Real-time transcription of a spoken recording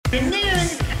Pink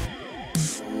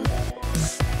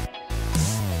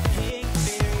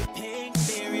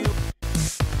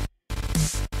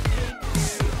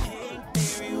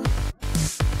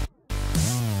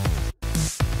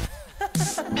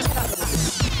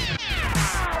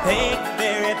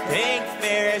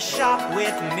Fairy, shop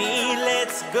with me.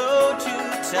 Let's go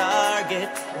to Target,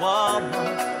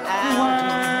 Walmart,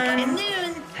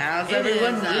 Aldi. How's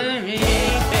everyone doing?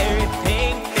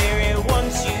 Pink Fairy, 1,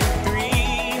 2, 3.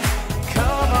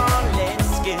 Come on,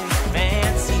 let's get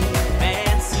fancy,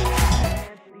 fancy.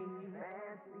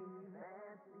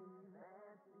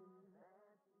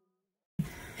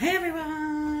 Hey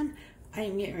everyone! I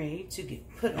am getting ready to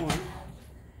put on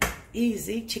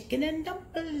easy chicken and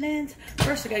dumplings.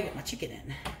 First, I gotta get my chicken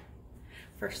in.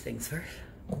 First things first.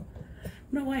 I don't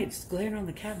know why it's glaring on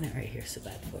the cabinet right here so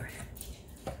bad for it.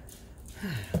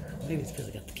 Maybe it's because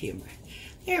I got the camera.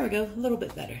 There we go, a little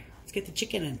bit better. Let's get the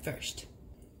chicken in first.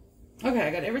 Okay,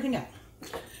 I got everything out.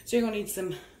 So you're gonna need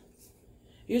some,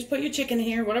 you just put your chicken in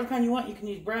here, whatever kind you want. You can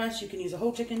use breast, you can use a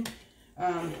whole chicken.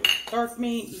 Dark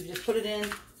meat, you just put it in.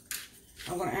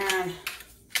 I'm gonna add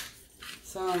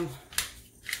some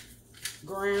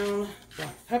ground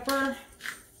black pepper.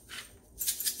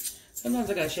 Sometimes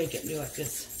I gotta shake it and do like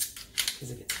this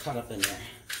because it gets caught up in there.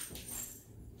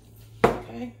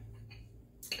 Okay.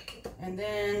 And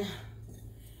then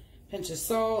pinch of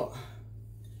salt.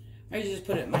 I usually just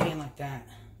put it in my hand like that.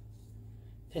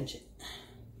 Pinch it.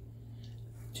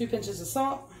 2 pinches of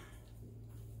salt.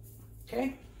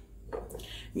 Okay.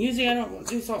 Usually I don't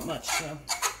do salt much, so,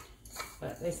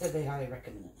 but they said they highly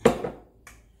recommend it.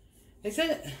 They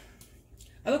said,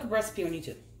 I looked up a recipe on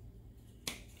YouTube,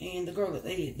 and the girl that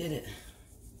did it,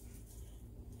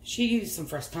 she used some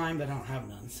fresh thyme, but I don't have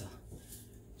none, so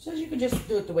you can just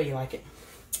do it the way you like it.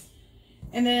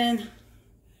 And then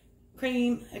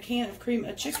a can of cream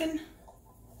of chicken.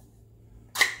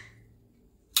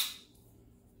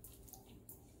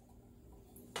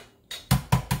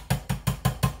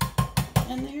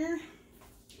 In there.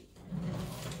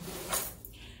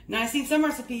 Now I seen some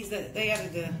recipes that they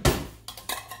added the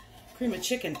cream of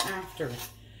chicken after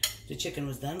the chicken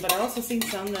was done, but I also seen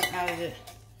some that added it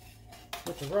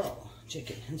with the raw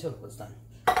chicken until it was done.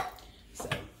 So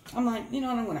I'm like, you know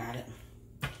what, I'm gonna add it.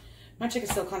 My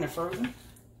chicken's still kind of frozen,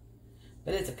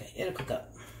 but it's okay, it'll cook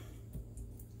up.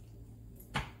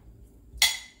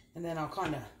 And then I'll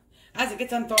kind of, as it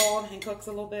gets unthawed and cooks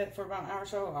a little bit for about an hour or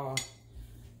so,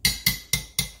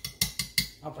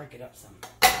 I'll break it up some.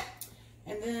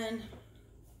 And then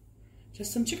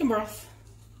just some chicken broth.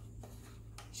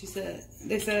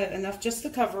 They said enough just to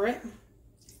cover it.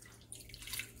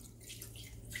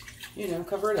 You know,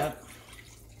 cover it up.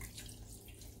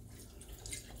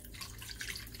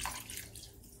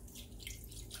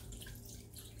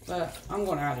 But I'm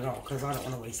going to add it all because I don't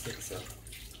want to waste it, so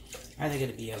I think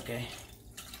it'll be okay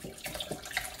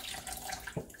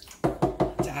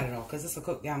to add it all because this will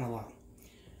cook down a lot.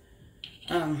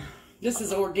 This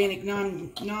is organic,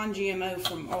 non-GMO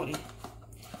from Aldi.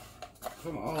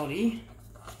 From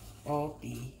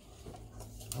Aldi's.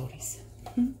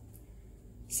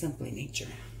 Simply Nature.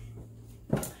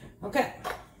 Okay.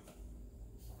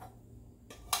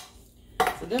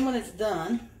 So then when it's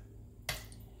done,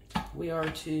 we are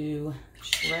to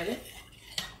shred it.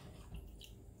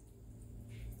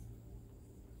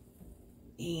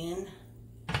 And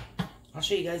I'll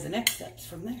show you guys the next steps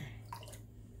from there.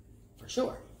 For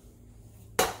sure.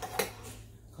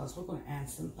 Because we're going to add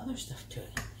some other stuff to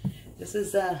it. This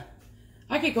is, I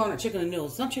keep calling it chicken and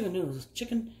noodles. It's not chicken noodles. It's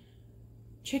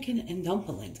chicken and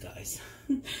dumplings, guys.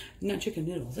 Not chicken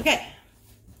noodles. Okay.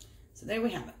 So there we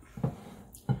have it.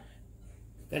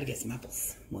 Gotta get some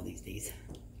apples one of these days.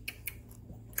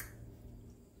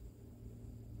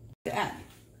 To add.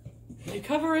 You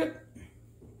cover it.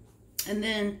 And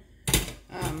then,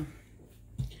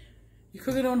 you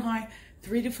cook it on high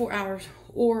 3 to 4 hours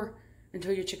or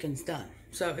until your chicken's done.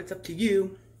 So it's up to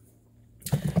you,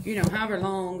 you know, however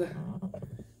long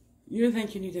you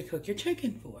think you need to cook your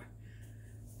chicken for.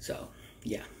 So,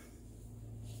 yeah.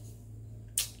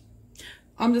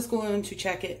 I'm just going to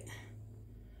check it.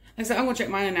 Like I said, I'm going to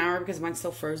check mine in an hour because mine's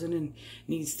still frozen and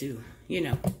needs to, you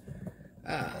know,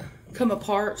 come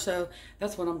apart. So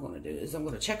that's what I'm going to do is I'm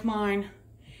going to check mine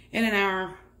in an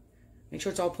hour. Make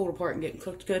sure it's all pulled apart and getting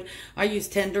cooked good. I use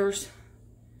tenders.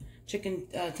 Chicken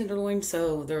tenderloin,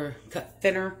 so they're cut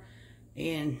thinner,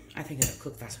 and I think it'll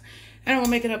cook faster. And I'm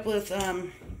gonna make it up with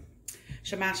some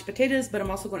mashed potatoes, but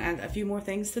I'm also gonna add a few more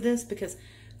things to this because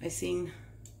I've seen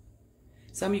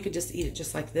some you could just eat it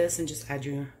just like this and just add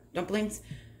your dumplings,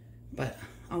 but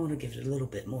I want to give it a little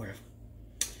bit more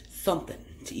something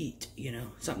to eat, you know,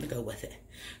 something to go with it.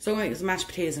 So I'm going to make some mashed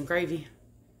potatoes and gravy. And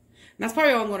that's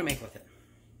probably all I'm going to make with it.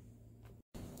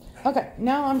 Okay,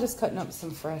 now I'm just cutting up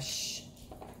some fresh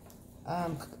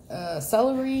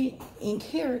celery and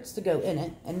carrots to go in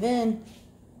it. And then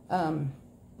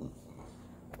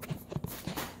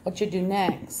what you do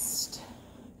next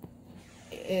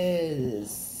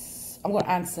is I'm going to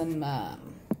add some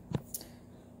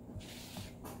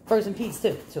frozen peas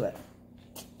too to it.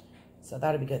 So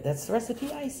that'll be good. That's the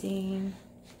recipe icing.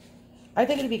 I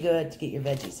think it'd be good to get your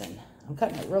veggies in. I'm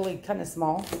cutting it really kind of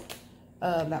small.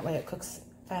 That way it cooks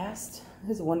fast.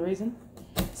 This is one reason.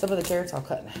 Some of the carrots I'll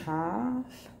cut in half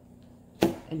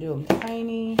and do them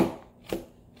tiny.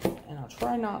 And I'll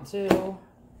try not to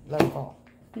let them fall.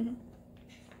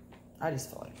 I just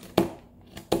feel like,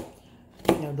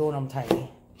 you know, doing them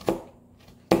tiny.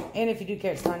 And if you do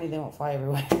carrots tiny, they won't fly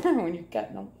everywhere when you're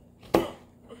cutting them.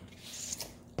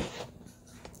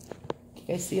 You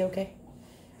guys see okay?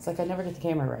 It's like I never get the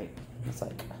camera right. It's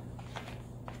like...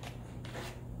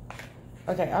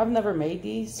 Okay, I've never made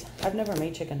these. I've never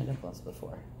made chicken and dumplings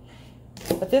before.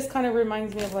 But this kind of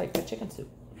reminds me of like a chicken soup,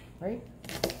 right?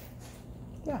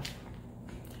 Yeah.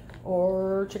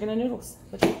 Or chicken and noodles.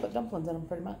 But you put dumplings in them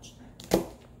pretty much.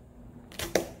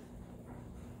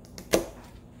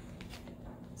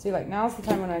 See, like now's the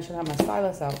time when I should have my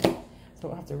stylus out. So I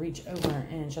don't have to reach over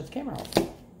and shut the camera off.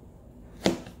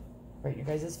 Right in your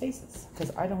guys' faces.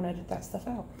 Because I don't edit that stuff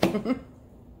out.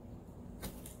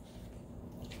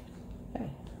 Hey,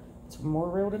 it's more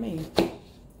real to me.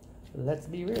 Let's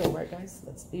be real, right guys?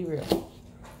 Let's be real.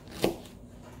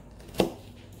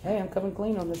 Hey, I'm coming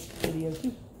clean on this video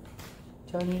too.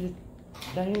 Telling you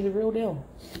the real deal.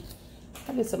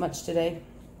 I did so much today.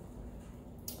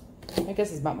 I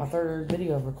guess it's about my third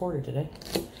video I've recorded today.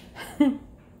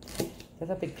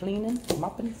 I've been cleaning,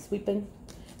 mopping, sweeping.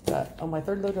 Got on my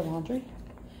third load of laundry.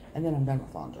 And then I'm done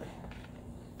with laundry.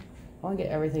 I want to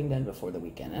get everything done before the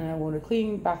weekend. And I want to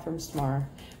clean bathrooms tomorrow.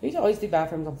 I used to always do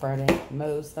bathrooms on Friday.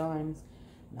 Most times.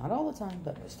 Not all the time,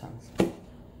 but most times.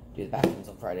 Do the bathrooms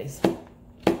on Fridays. That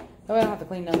way I don't have to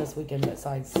clean them this weekend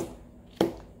besides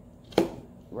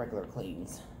regular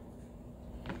cleans.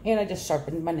 And I just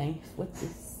sharpened my knife with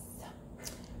this.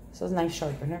 So it's a nice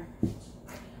sharpener.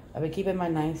 I've been keeping my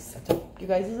knives. I took you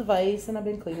guys' advice and I've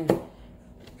been cleaning.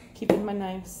 Keeping my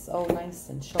knives all nice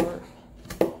and sharp.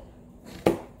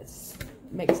 It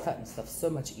makes cutting stuff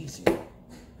so much easier.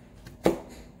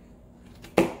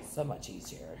 So much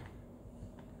easier.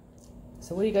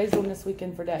 So what are you guys doing this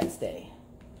weekend for Dad's Day?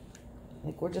 I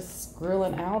think we're just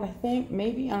grilling out, I think.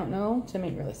 Maybe, I don't know. Tim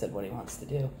ain't really said what he wants to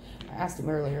do. I asked him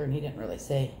earlier and he didn't really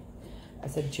say. I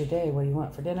said, it's your day. What do you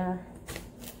want for dinner?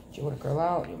 Do you want to grill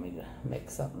out? Do you want me to make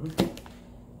something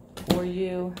for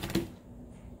you?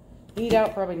 Eat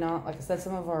out, probably not. Like I said,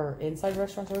 some of our inside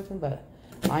restaurants are open, but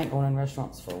I ain't going in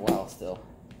restaurants for a while still.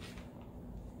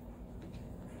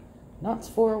 Not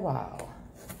for a while.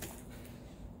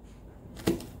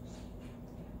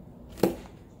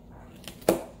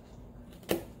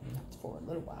 Not for a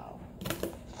little while.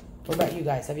 What about you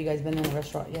guys? Have you guys been in a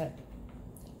restaurant yet?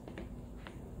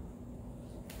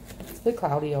 It's been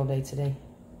cloudy all day today.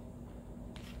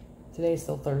 Today is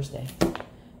still Thursday.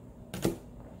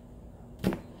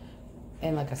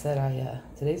 And like I said,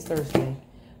 today's Thursday.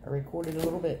 I recorded a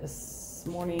little bit this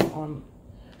morning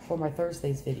for my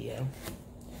Thursday's video.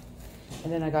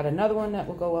 And then I got another one that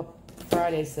will go up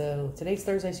Friday. So today's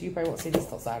Thursday, so you probably won't see this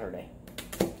till Saturday.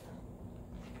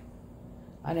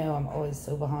 I know I'm always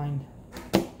so behind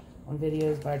on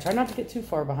videos, but I try not to get too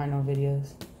far behind on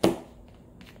videos.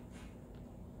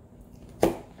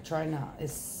 I try not.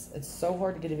 It's so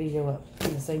hard to get a video up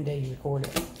in the same day you record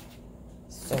it.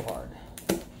 So hard.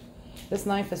 This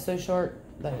knife is so short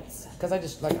that it's, because I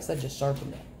just, like I said, just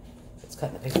sharpened it. It's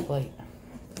cutting a big plate.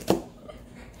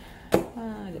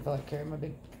 I didn't feel like carrying my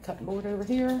big cutting board over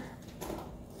here.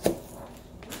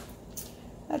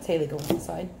 That's Haley going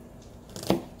inside.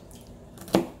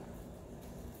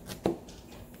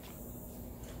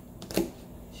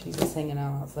 She's just hanging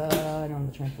out outside on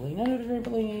the trampoline. Under the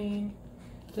trampoline.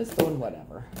 Just doing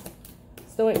whatever.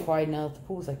 Still ain't quiet enough. The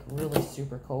pool's like really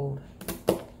super cold.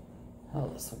 Oh,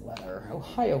 this weather.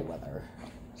 Ohio weather.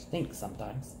 Stinks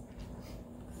sometimes.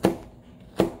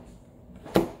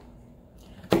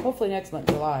 Hopefully next month,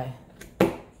 July,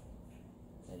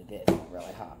 it'll get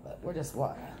really hot. But we're just,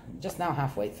 what? Just now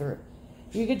halfway through.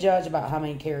 You could judge about how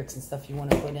many carrots and stuff you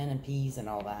want to put in and peas and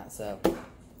all that. So,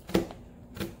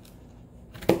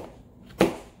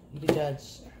 you could judge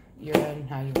your own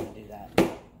how you want to do that.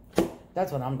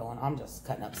 That's what I'm doing. I'm just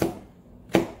cutting up some.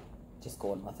 Just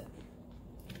going with it.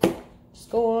 Just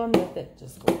going with it.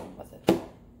 Just going with it.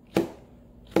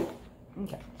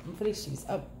 Okay, I'm finish these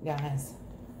up, guys.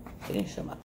 Finish them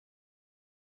up.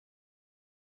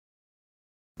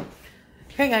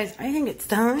 Okay, guys, I think it's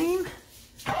time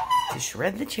to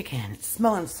shred the chicken. It's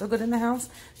smelling so good in the house.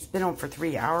 It's been on for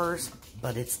 3 hours,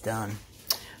 but it's done.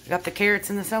 I got the carrots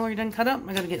and the celery done cut up.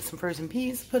 I gotta get some frozen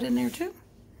peas put in there too.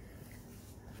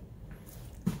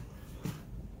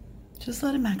 Just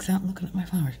let it max out looking at my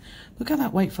flowers. Look at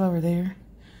that white flower there.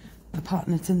 The pot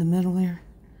that's in the middle there.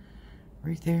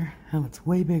 Right there. Oh, it's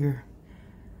way bigger.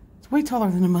 It's way taller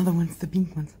than the other ones, the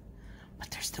pink ones.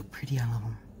 But they're still pretty. I love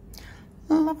them.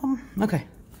 I love them. Okay.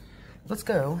 Let's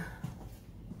go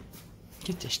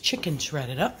get this chicken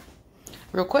shredded up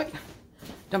real quick.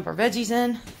 Dump our veggies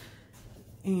in.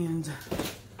 And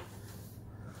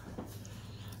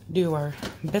do our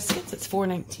biscuits. It's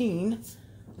 4:19.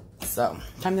 So,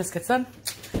 time this gets done,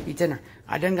 eat dinner.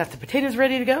 I done got the potatoes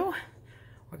ready to go. What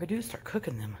I gotta do is start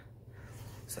cooking them.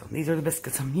 So, these are the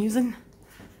biscuits I'm using.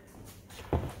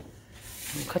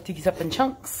 I'm cut these up in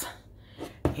chunks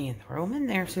and throw them in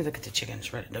there as soon as I get the chicken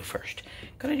shredded though first.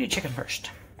 Gotta do chicken first.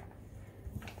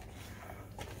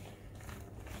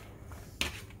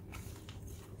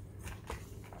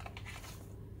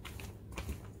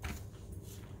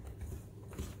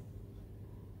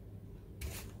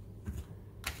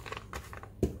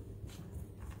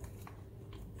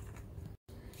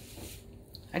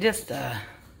 I just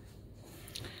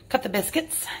cut the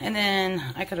biscuits, and then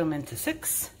I cut them into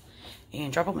 6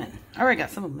 and drop them in. I already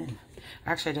got some of them in.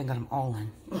 Actually, I didn't got them all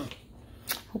in.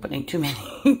 Hope it ain't too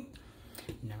many.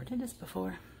 Never did this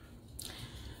before.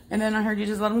 And then I heard you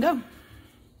just let them go.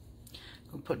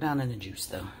 Go put down in the juice,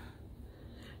 though.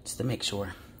 Just to make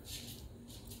sure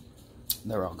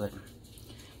they're all good.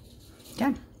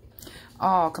 Okay.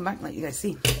 I'll come back and let you guys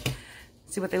see.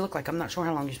 See what they look like. I'm not sure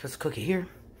how long you're supposed to cook it here.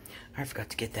 I forgot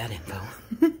to get that info.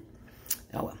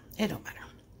 Oh well, it don't matter.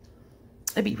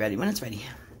 It'll be ready when it's ready.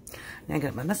 Now I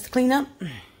got my mess to clean up.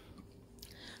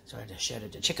 So I just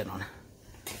shredded the chicken on.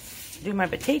 Do my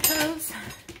potatoes.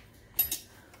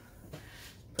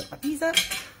 Put my peas up.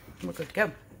 We're good to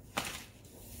go.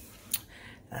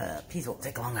 Peas won't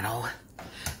take long at all.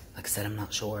 Like I said, I'm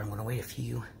not sure. I'm going to wait a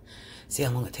few. See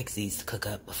how long it takes these to cook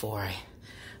up before I...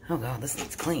 Oh god, this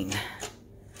needs cleaned.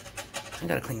 I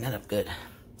gotta clean that up good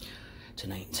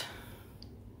tonight.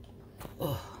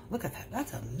 Oh, look at that.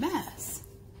 That's a mess.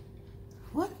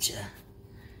 What ya?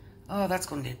 Oh, that's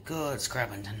going to get good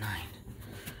scrubbing tonight.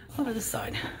 Over this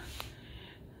side.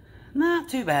 Not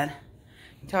too bad.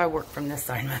 Until I work from this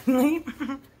side mainly.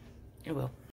 It will.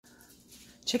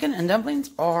 Chicken and dumplings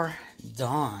are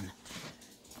done.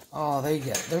 Oh, there you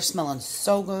go. They're smelling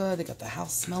so good. They got the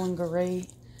house smelling great.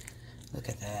 Look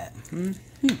at that.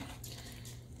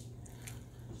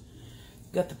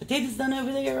 Got the potatoes done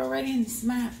over there already and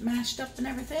mashed up and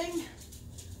everything.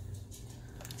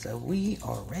 So we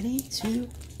are ready to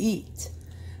eat.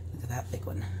 Look at that big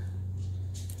one.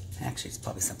 Actually, it's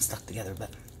probably something stuck together, but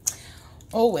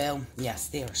oh well. Yes,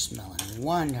 they are smelling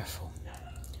wonderful.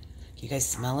 Can you guys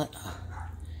smell it?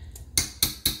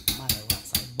 My little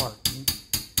outside barking.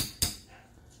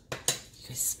 You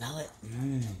guys smell it?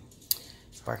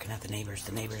 It's barking at the neighbors.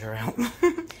 The neighbors are out.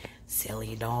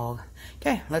 Silly dog.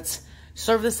 Okay, let's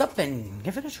serve this up and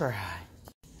give it a try.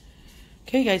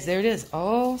 Okay, guys, there it is.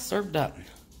 All served up.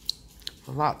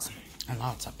 Lots and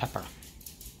lots of pepper.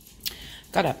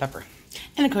 Got that pepper.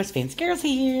 And of course, Fancy Girl's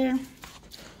here.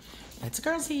 Fancy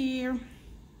Girl's here.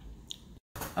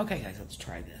 Okay, guys, let's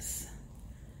try this.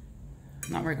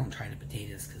 I'm not really going to try the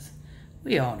potatoes because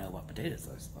we all know what potatoes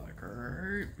look like,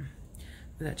 right?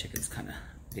 But that chicken's kind of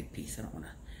big piece. I don't want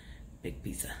a big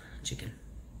piece of chicken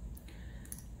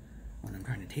when I'm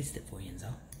trying to taste it for you, so.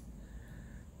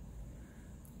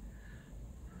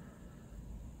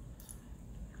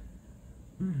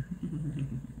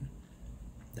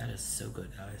 That is so good,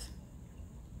 guys.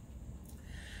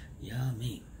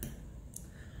 Yummy.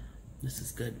 This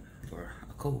is good for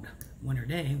a cold winter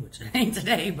day, which it ain't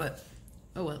today, but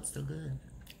oh well, it's still good.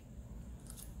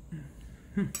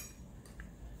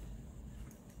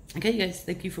 Okay, you guys,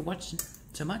 thank you for watching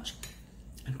so much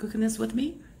and cooking this with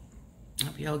me. I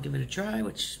hope y'all give it a try,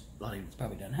 which a lot of you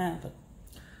probably don't have, but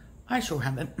I sure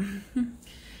haven't.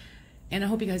 And I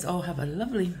hope you guys all have a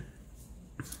lovely,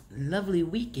 lovely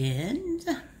weekend.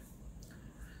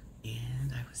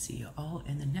 And I will see you all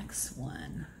in the next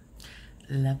one.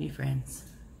 Love you, friends.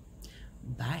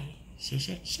 Bye. Share,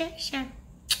 share, share, share.